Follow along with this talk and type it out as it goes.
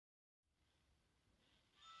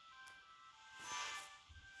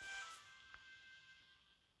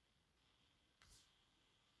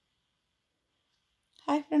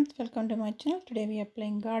Hi friends, welcome to my channel. Today we are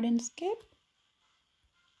playing Gardenscape.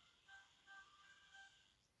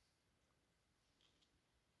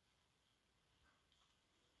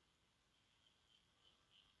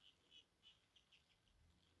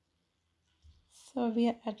 So we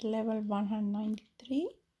are at level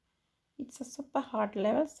 193. It's a super hard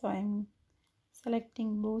level, so I'm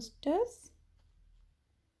selecting boosters.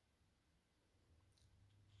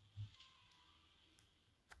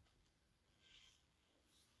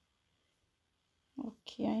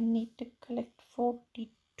 Okay, I need to collect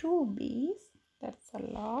 42 bees. That's a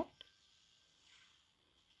lot.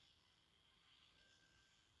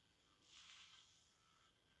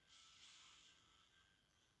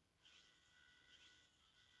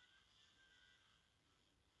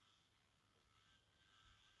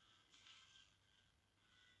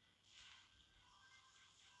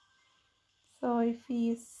 So if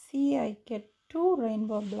you see, I get 2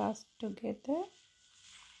 rainbow blasts together.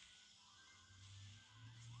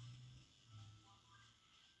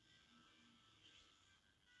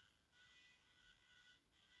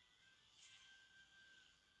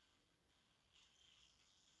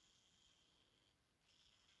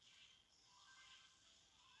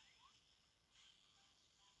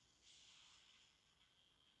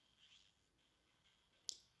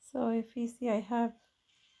 So if you see, I have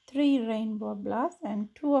 3 rainbow blasts and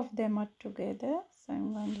 2 of them are together. So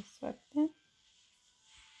I'm going to swap them.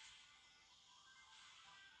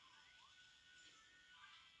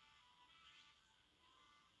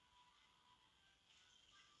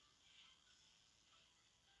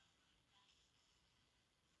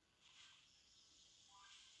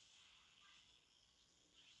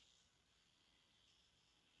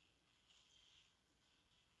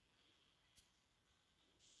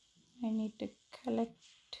 I need to collect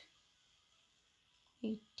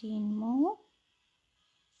 18 more.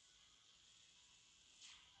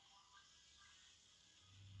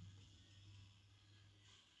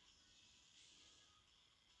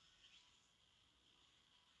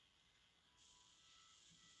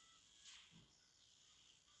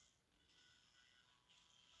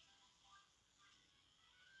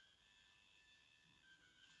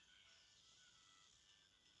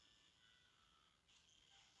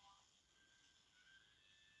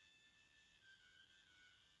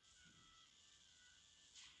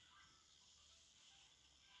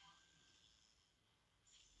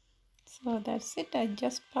 So that's it. I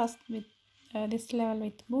just passed with this level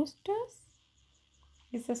with boosters.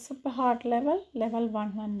 It's a super hard level, level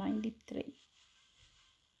 193.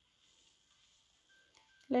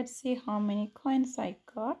 Let's see how many coins I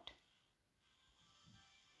got.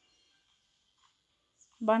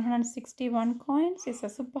 161 coins is a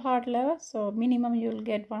super hard level, so minimum you'll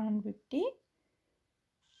get 150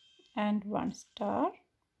 and 1 star.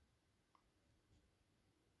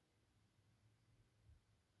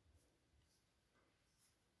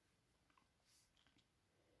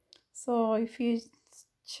 So if you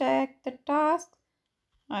check the task,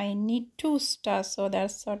 I need 2 stars, so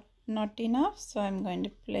that's not enough, so I'm going to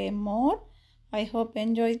play more. I hope you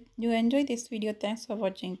enjoy this video. Thanks for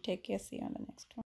watching. Take care. See you on the next one.